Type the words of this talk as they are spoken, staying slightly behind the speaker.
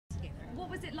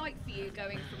was it like for you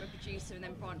going from a producer and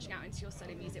then branching out into your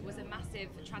solo music? Was it a massive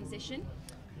transition?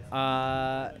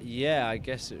 Yeah, I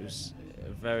guess it was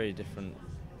a very different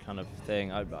kind of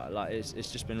thing.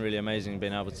 It's just been really amazing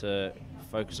being able to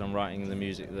focus on writing the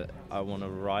music that I want to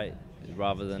write,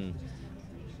 rather than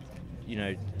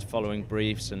following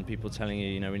briefs and people telling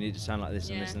you, we need to sound like this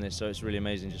and this and this. So it's really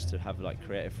amazing just to have like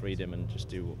creative freedom and just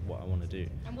do what I want to do.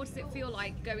 And what does it feel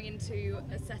like going into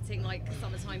a setting like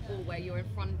Summertime Ball where you're in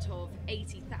front of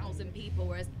 80,000 people,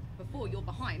 whereas before you're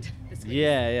behind the screen?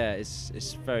 Yeah,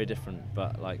 it's very different,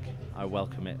 but like I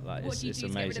welcome it. Like what do you it's do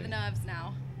to amazing. get rid of the nerves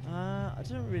now? I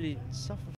don't really suffer